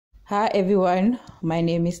Hi everyone, my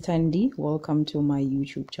name is Tandy. Welcome to my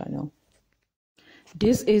YouTube channel.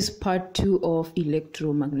 This is part 2 of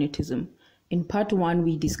electromagnetism. In part 1,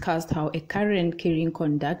 we discussed how a current carrying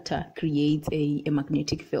conductor creates a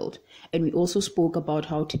magnetic field, and we also spoke about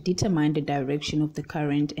how to determine the direction of the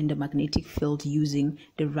current and the magnetic field using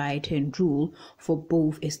the right-hand rule for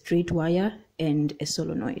both a straight wire and a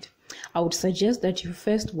solenoid. I would suggest that you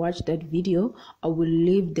first watch that video. I will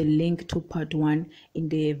leave the link to part 1 in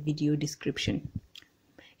the video description.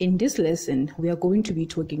 In this lesson, we are going to be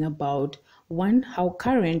talking about 1. How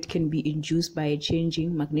current can be induced by a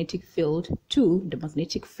changing magnetic field. 2. The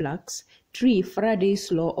magnetic flux. 3.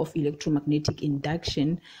 Faraday's law of electromagnetic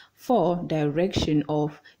induction. 4. Direction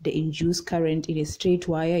of the induced current in a straight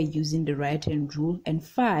wire using the right-hand rule. And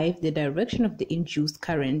 5. The direction of the induced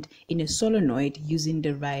current in a solenoid using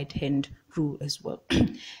the right-hand rule as well.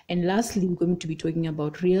 And lastly, we're going to be talking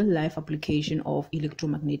about real-life application of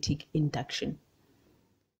electromagnetic induction.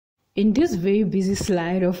 In this very busy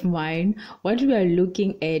slide of mine, what we are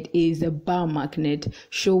looking at is a bar magnet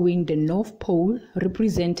showing the North Pole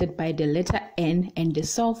represented by the letter N and the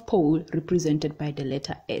South Pole represented by the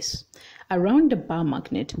letter S. Around the bar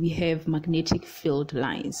magnet, we have magnetic field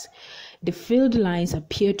lines. The field lines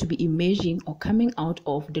appear to be emerging or coming out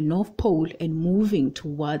of the North Pole and moving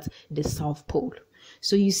towards the South Pole.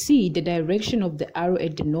 So you see the direction of the arrow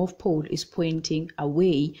at the North Pole is pointing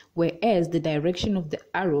away, whereas the direction of the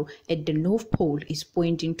arrow at the North Pole is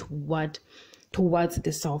pointing towards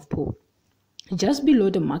the South Pole. Just below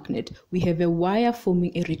the magnet, we have a wire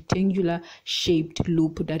forming a rectangular shaped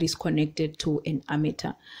loop that is connected to an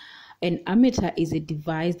ammeter. An ammeter is a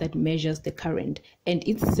device that measures the current, and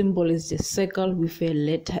its symbol is a circle with a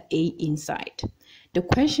letter A inside. The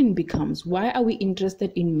question becomes, why are we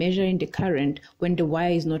interested in measuring the current when the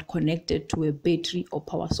wire is not connected to a battery or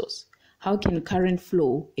power source? How can current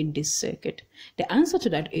flow in this circuit? The answer to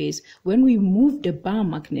that is, when we move the bar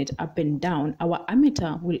magnet up and down, our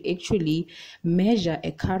ammeter will actually measure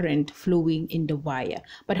a current flowing in the wire.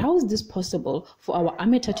 But how is this possible for our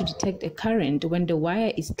ammeter to detect a current when the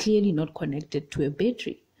wire is clearly not connected to a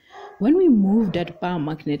battery? When we move that bar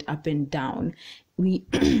magnet up and down,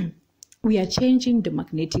 we are changing the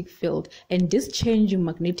magnetic field, and this changing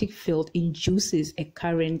magnetic field induces a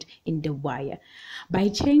current in the wire. By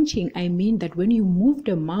changing, I mean that when you move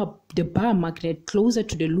the bar magnet closer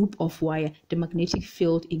to the loop of wire, the magnetic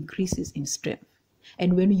field increases in strength.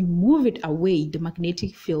 And when you move it away, the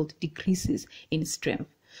magnetic field decreases in strength.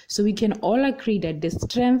 So we can all agree that the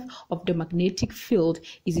strength of the magnetic field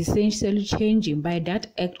is essentially changing by that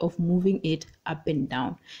act of moving it up and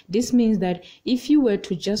down. This means that if you were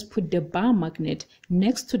to just put the bar magnet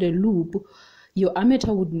next to the loop, your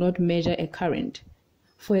ammeter would not measure a current.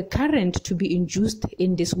 For a current to be induced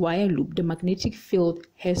in this wire loop, the magnetic field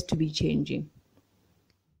has to be changing.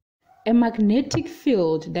 A magnetic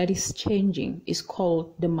field that is changing is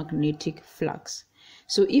called the magnetic flux.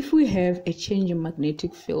 So if we have a change in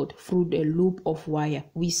magnetic field through the loop of wire,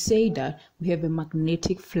 we say that we have a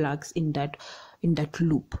magnetic flux in that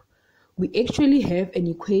loop. We actually have an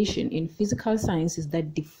equation in physical sciences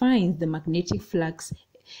that defines the magnetic flux,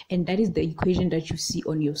 and that is the equation that you see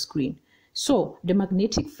on your screen. So the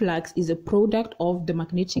magnetic flux is a product of the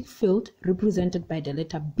magnetic field represented by the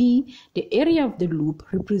letter B, the area of the loop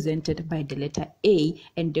represented by the letter A,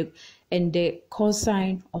 and the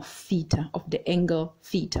cosine of theta, of the angle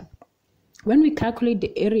theta. When we calculate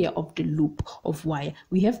the area of the loop of wire,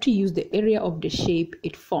 we have to use the area of the shape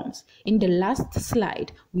it forms. In the last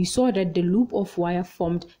slide, we saw that the loop of wire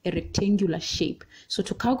formed a rectangular shape. So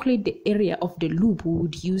to calculate the area of the loop, we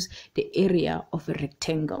would use the area of a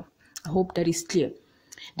rectangle. I hope that is clear.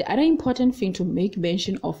 The other important thing to make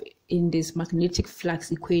mention of in this magnetic flux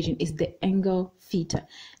equation is the angle theta.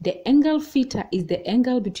 The angle theta is the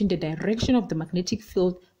angle between the direction of the magnetic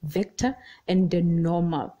field vector and the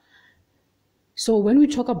normal. So when we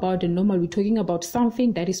talk about the normal, we're talking about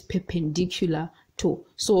something that is perpendicular to.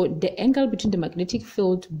 So the angle between the magnetic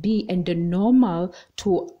field B and the normal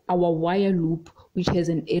to our wire loop, which has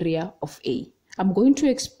an area of A. I'm going to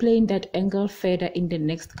explain that angle further in the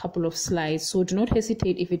next couple of slides, so do not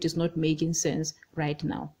hesitate if it is not making sense right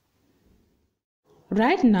now.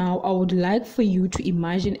 Right now, I would like for you to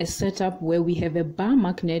imagine a setup where we have a bar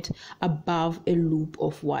magnet above a loop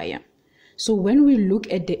of wire. So when we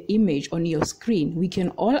look at the image on your screen, we can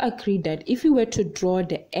all agree that if we were to draw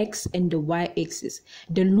the X and the Y axis,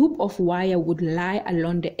 the loop of wire would lie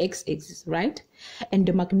along the X axis, right? And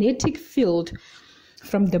the magnetic field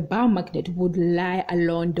from the bar magnet would lie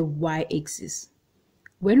along the y-axis.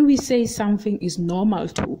 When we say something is normal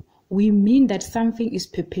to, we mean that something is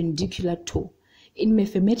perpendicular to. In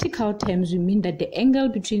mathematical terms, we mean that the angle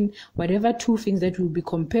between whatever two things that we'll be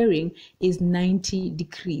comparing is 90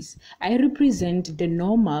 degrees. I represent the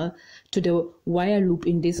normal to the wire loop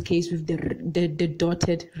in this case with the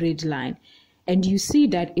dotted red line. And you see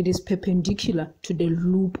that it is perpendicular to the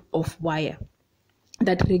loop of wire,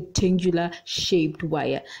 that rectangular shaped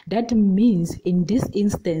wire. That means in this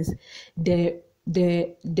instance, the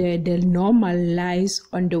normal lies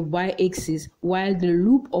on the y-axis while the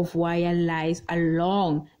loop of wire lies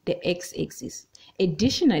along the x-axis.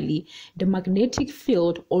 Additionally, the magnetic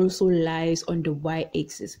field also lies on the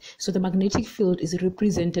y-axis. So the magnetic field is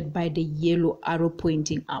represented by the yellow arrow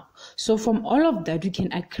pointing up. So from all of that, we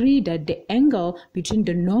can agree that the angle between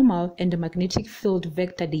the normal and the magnetic field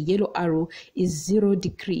vector, the yellow arrow, is 0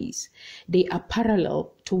 degrees. They are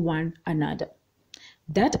parallel to one another.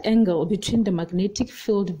 That angle between the magnetic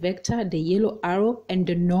field vector, the yellow arrow, and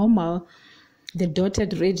the normal, the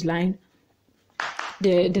dotted red line,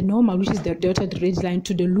 the normal, which is the dotted red line,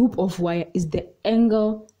 to the loop of wire is the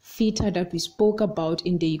angle theta that we spoke about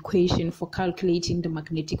in the equation for calculating the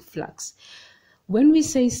magnetic flux. When we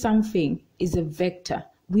say something is a vector,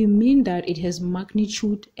 we mean that it has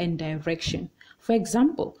magnitude and direction. For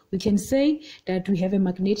example, we can say that we have a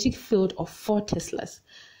magnetic field of 4 Teslas,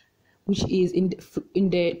 which is in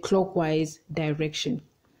the clockwise direction.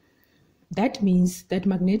 That means that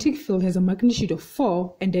magnetic field has a magnitude of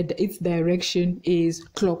 4 and that its direction is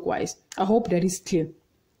clockwise. I hope that is clear.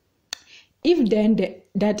 If then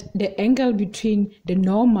the angle between the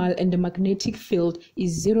normal and the magnetic field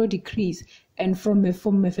is 0 degrees, and from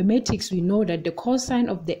mathematics we know that the cosine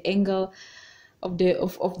of the angle of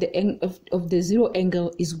the zero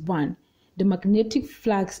angle is 1. The magnetic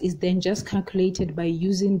flux is then just calculated by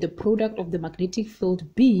using the product of the magnetic field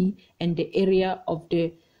B and the area of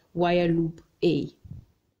the wire loop A.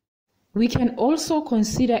 We can also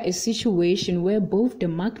consider a situation where both the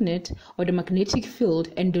magnet or the magnetic field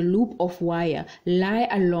and the loop of wire lie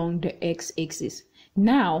along the x-axis.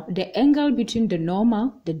 Now, the angle between the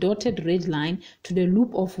normal, the dotted red line, to the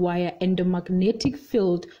loop of wire and the magnetic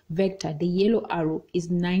field vector, the yellow arrow, is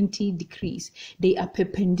 90 degrees. They are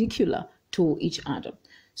perpendicular to each other.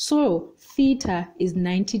 So theta is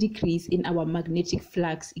 90 degrees in our magnetic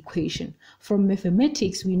flux equation. From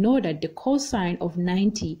mathematics, we know that the cosine of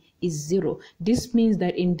 90 is 0. This means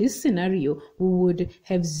that in this scenario, we would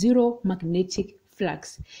have 0 magnetic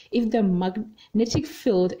flux. If the magnetic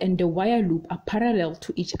field and the wire loop are parallel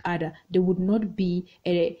to each other, there would not be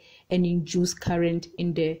an induced current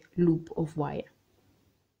in the loop of wire.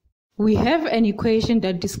 We have an equation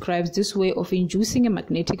that describes this way of inducing a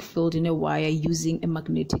magnetic field in a wire using a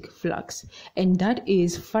magnetic flux, and that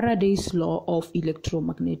is Faraday's law of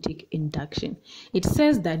electromagnetic induction. It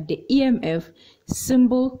says that the EMF,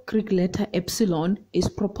 symbol Greek letter epsilon, is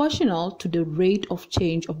proportional to the rate of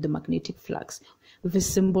change of the magnetic flux, with a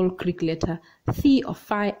symbol Greek letter phi or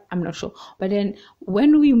phi, I'm not sure. But then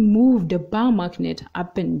when we move the bar magnet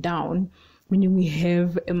up and down, when we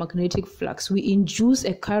have a magnetic flux, we induce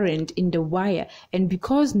a current in the wire, and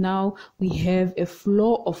because now we have a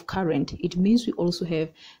flow of current, it means we also have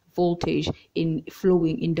voltage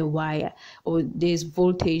flowing in the wire, or there's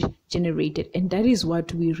voltage generated, and that is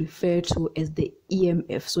what we refer to as the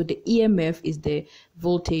EMF. So the EMF is the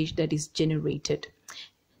voltage that is generated.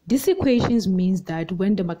 This equation means that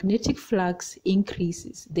when the magnetic flux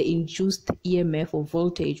increases, the induced EMF or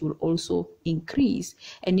voltage will also increase.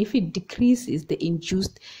 And if it decreases, the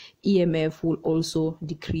induced EMF will also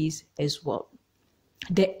decrease as well.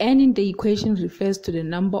 The n in the equation refers to the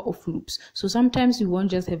number of loops. So sometimes you won't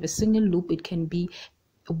just have a single loop, it can be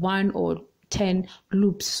 1 or 10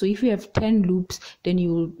 loops. So if you have 10 loops, then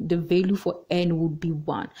the value for n would be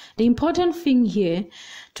 1. The important thing here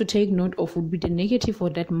to take note of would be the negative or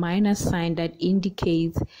that minus sign that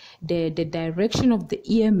indicates the direction of the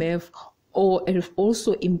EMF, or it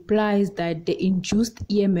also implies that the induced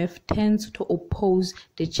EMF tends to oppose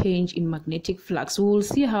the change in magnetic flux. We will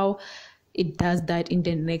see how it does that in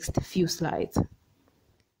the next few slides.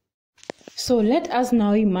 So let us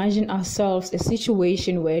now imagine ourselves a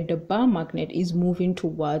situation where the bar magnet is moving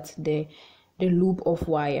towards the loop of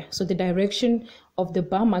wire. So the direction of the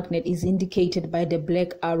bar magnet is indicated by the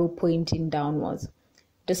black arrow pointing downwards.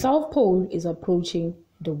 The south pole is approaching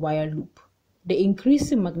the wire loop. The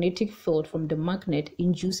increasing magnetic field from the magnet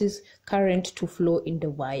induces current to flow in the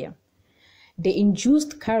wire. The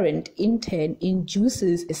induced current in turn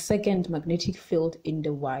induces a second magnetic field in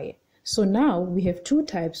the wire. So now we have two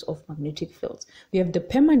types of magnetic fields. We have the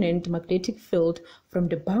permanent magnetic field from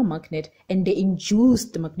the bar magnet and the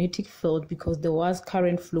induced magnetic field because there was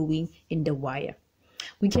current flowing in the wire.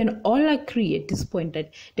 We can all agree at this point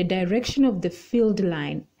that the direction of the field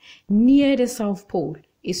line near the South Pole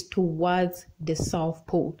is towards the South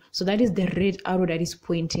Pole. So that is the red arrow that is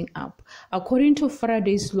pointing up. According to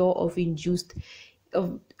Faraday's law, the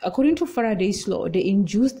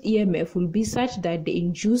induced EMF will be such that the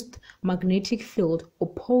induced magnetic field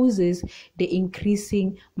opposes the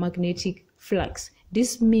increasing magnetic flux.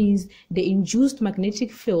 This means the induced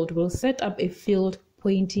magnetic field will set up a field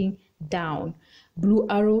pointing down, blue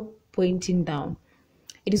arrow pointing down.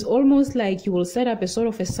 It is almost like you will set up a sort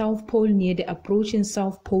of a south pole near the approaching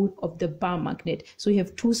south pole of the bar magnet. So you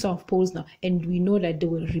have two south poles now, and we know that they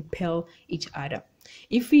will repel each other.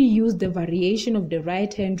 If we use the variation of the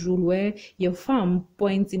right-hand rule, where your thumb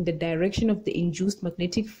points in the direction of the induced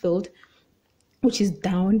magnetic field, which is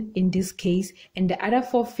down in this case, and the other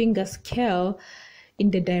four fingers curl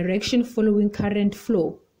in the direction following current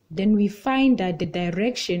flow, then we find that the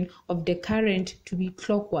direction of the current to be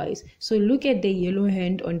clockwise. So look at the yellow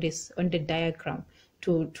hand on the diagram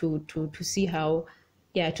to see how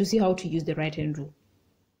to use the right hand rule.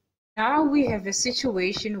 Now we have a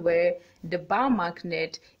situation where the bar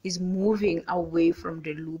magnet is moving away from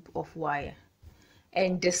the loop of wire,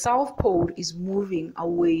 and the south pole is moving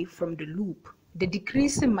away from the loop. The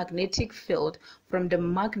decreasing magnetic field from the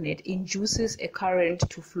magnet induces a current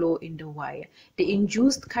to flow in the wire. The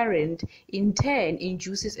induced current in turn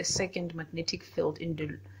induces a second magnetic field in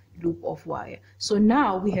the loop of wire. So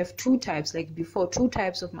now we have two types, like before, two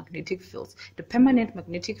types of magnetic fields: the permanent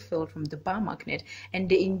magnetic field from the bar magnet and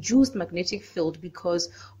the induced magnetic field because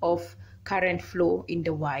of current flow in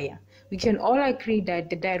the wire. We can all agree that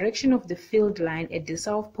the direction of the field line at the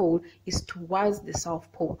South Pole is towards the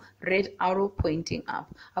South Pole, red arrow pointing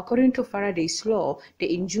up. According to Faraday's law,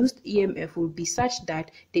 the induced EMF will be such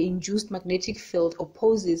that the induced magnetic field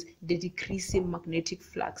opposes the decreasing magnetic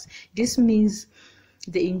flux. This means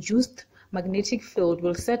the induced magnetic field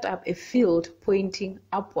will set up a field pointing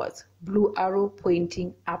upwards, blue arrow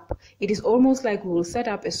pointing up. It is almost like we will set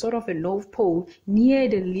up a sort of a north pole near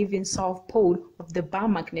the leaving south pole of the bar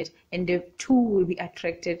magnet, and the two will be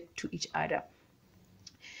attracted to each other.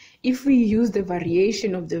 If we use the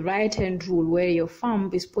variation of the right hand rule, where your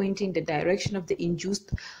thumb is pointing the direction of the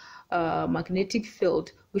induced magnetic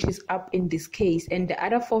field, which is up in this case, and the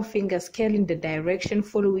other four fingers curl in the direction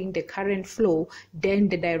following the current flow, then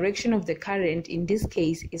the direction of the current in this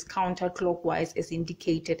case is counterclockwise, as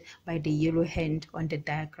indicated by the yellow hand on the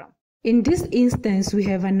diagram. In this instance, we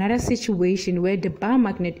have another situation where the bar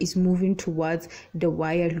magnet is moving towards the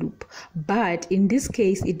wire loop, but in this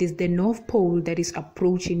case it is the north pole that is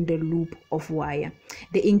approaching the loop of wire.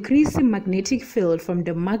 The increasing magnetic field from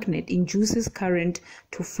the magnet induces current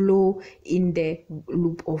to flow in the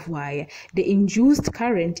loop of wire. The induced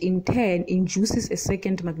current in turn induces a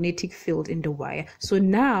second magnetic field in the wire. So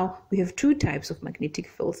now we have two types of magnetic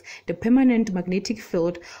fields: the permanent magnetic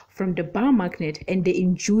field from the bar magnet and the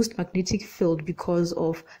induced magnetic field because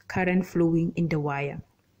of current flowing in the wire.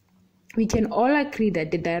 We can all agree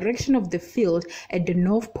that the direction of the field at the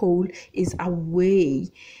north pole is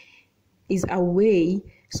away,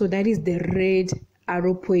 so that is the red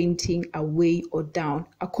arrow pointing away or down.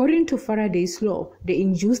 According to Faraday's law, the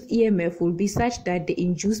induced EMF will be such that the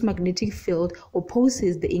induced magnetic field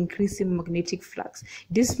opposes the increasing magnetic flux.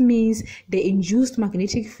 This means the induced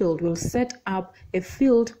magnetic field will set up a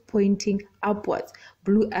field pointing upwards,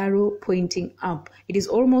 blue arrow pointing up. It is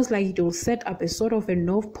almost like it will set up a sort of a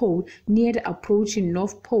north pole near the approaching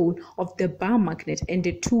north pole of the bar magnet, and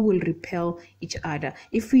the two will repel each other.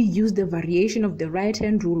 If we use the variation of the right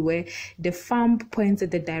hand rule, where the thumb points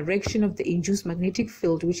at the direction of the induced magnetic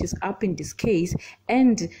field, which is up in this case,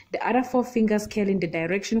 and the other four fingers curl in the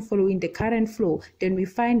direction following the current flow, then we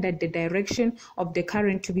find that the direction of the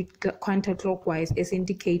current to be counterclockwise, as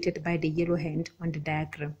indicated by the yellow hand on the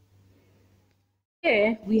diagram.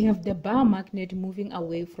 Here we have the bar magnet moving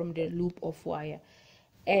away from the loop of wire,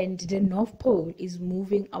 and the north pole is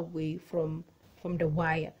moving away from the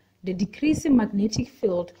wire. The decreasing magnetic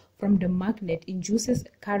field from the magnet induces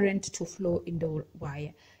current to flow in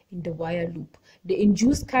the wire loop. The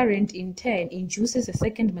induced current in turn induces a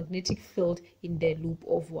second magnetic field in the loop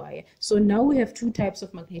of wire. So now we have two types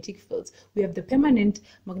of magnetic fields. We have the permanent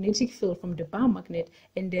magnetic field from the bar magnet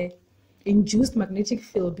and the induced magnetic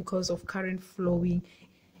field because of current flowing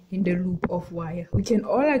in the loop of wire. We can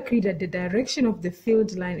all agree that the direction of the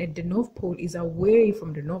field line at the north pole is away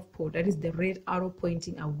from the north pole, that is the red arrow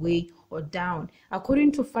pointing away or down.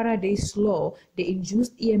 According to Faraday's law, the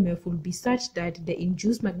induced EMF will be such that the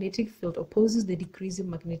induced magnetic field opposes the decreasing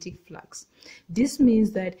magnetic flux. This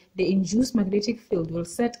means that the induced magnetic field will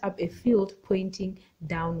set up a field pointing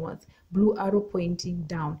downwards, blue arrow pointing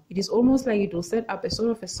down. It is almost like it will set up a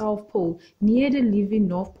sort of a south pole near the leaving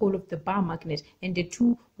north pole of the bar magnet, and the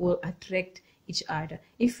two will attract each other.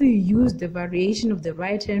 If we use the variation of the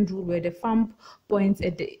right hand rule, where the thumb points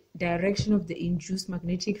at the direction of the induced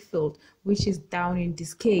magnetic field, which is down in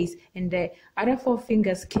this case, and the other four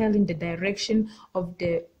fingers curl in the direction of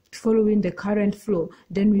the following the current flow,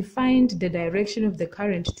 then we find the direction of the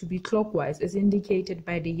current to be clockwise, as indicated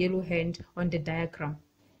by the yellow hand on the diagram.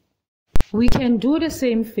 We can do the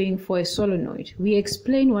same thing for a solenoid. We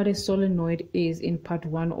explain what a solenoid is in part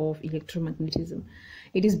 1 of electromagnetism.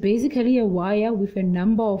 It is basically a wire with a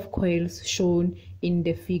number of coils shown in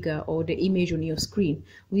the figure or the image on your screen.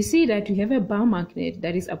 We see that we have a bar magnet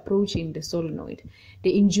that is approaching the solenoid.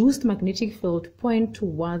 The induced magnetic field points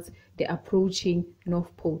towards the approaching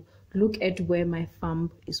north pole. Look at where my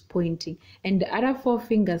thumb is pointing, and the other four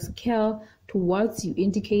fingers curl towards you,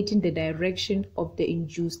 indicating the direction of the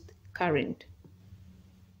induced current.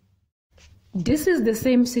 This is the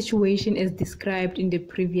same situation as described in the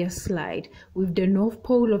previous slide, with the north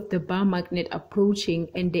pole of the bar magnet approaching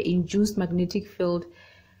and the induced magnetic field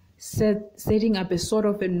setting up a sort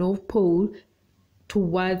of a north pole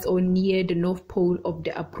towards or near the north pole of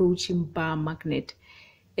the approaching bar magnet.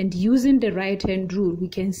 And using the right hand rule, we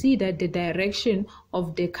can see that the direction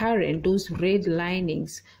of the current, those red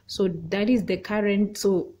linings, so that is the current,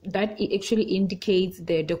 so that it actually indicates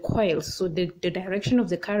the coils. So the direction of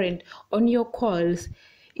the current on your coils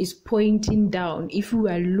is pointing down if we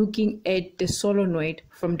are looking at the solenoid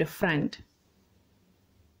from the front.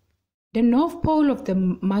 The north pole of the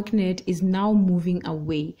magnet is now moving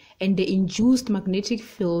away, and the induced magnetic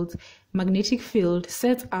field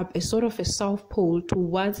sets up a sort of a south pole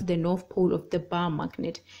towards the north pole of the bar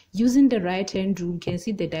magnet. Using the right hand rule, you can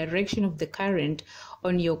see the direction of the current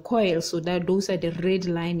on your coil, so that those are the red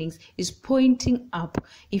linings, is pointing up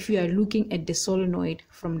if you are looking at the solenoid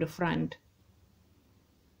from the front.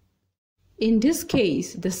 In this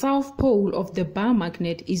case, the south pole of the bar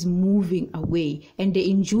magnet is moving away, and the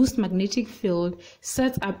induced magnetic field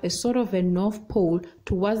sets up a sort of a north pole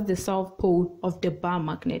towards the south pole of the bar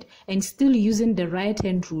magnet. And still using the right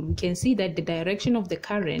hand rule, we can see that the direction of the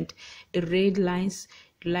current, the red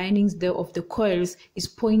linings there of the coils, is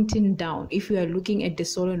pointing down if you are looking at the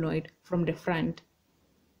solenoid from the front.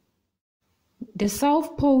 The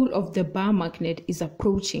south pole of the bar magnet is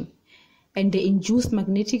approaching, and the induced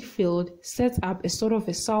magnetic field sets up a sort of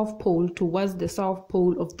a south pole towards the south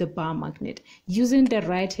pole of the bar magnet. Using the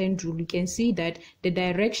right hand rule, you can see that the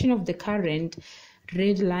direction of the current,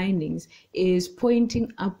 red linings, is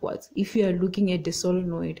pointing upwards if you are looking at the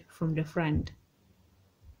solenoid from the front.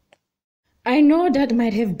 I know that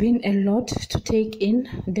might have been a lot to take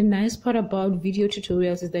in. The nice part about video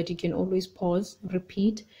tutorials is that you can always pause,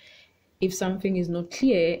 repeat if something is not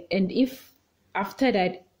clear, and if after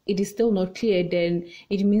that it is still not clear, then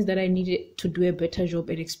it means that I needed to do a better job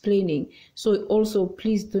at explaining. So also,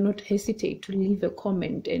 please do not hesitate to leave a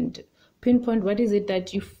comment and pinpoint what is it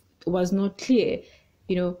that was not clear,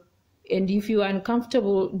 and if you are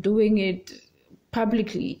uncomfortable doing it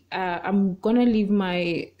publicly, I'm gonna leave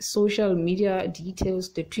my social media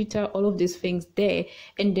details, the Twitter, all of these things there,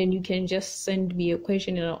 and then you can just send me a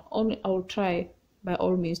question, and I'll try by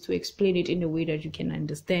all means to explain it in a way that you can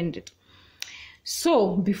understand it.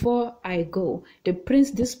 So before I go,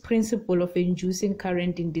 this principle of inducing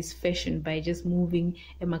current in this fashion by just moving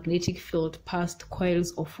a magnetic field past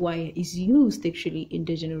coils of wire is used actually in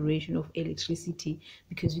the generation of electricity,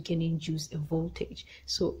 because you can induce a voltage.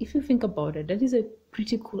 So if you think about it, that is a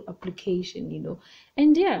pretty cool application,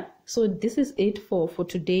 And yeah, so this is it for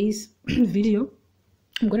today's video.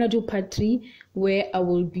 I'm gonna do part 3, where I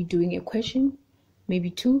will be doing a question, maybe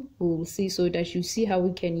 2, we'll see, so that you see how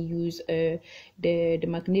we can use the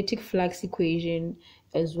magnetic flux equation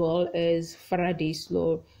as well as Faraday's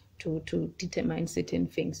law to determine certain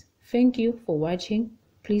things. Thank you for watching.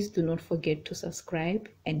 Please do not forget to subscribe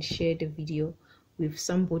and share the video with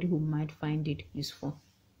somebody who might find it useful.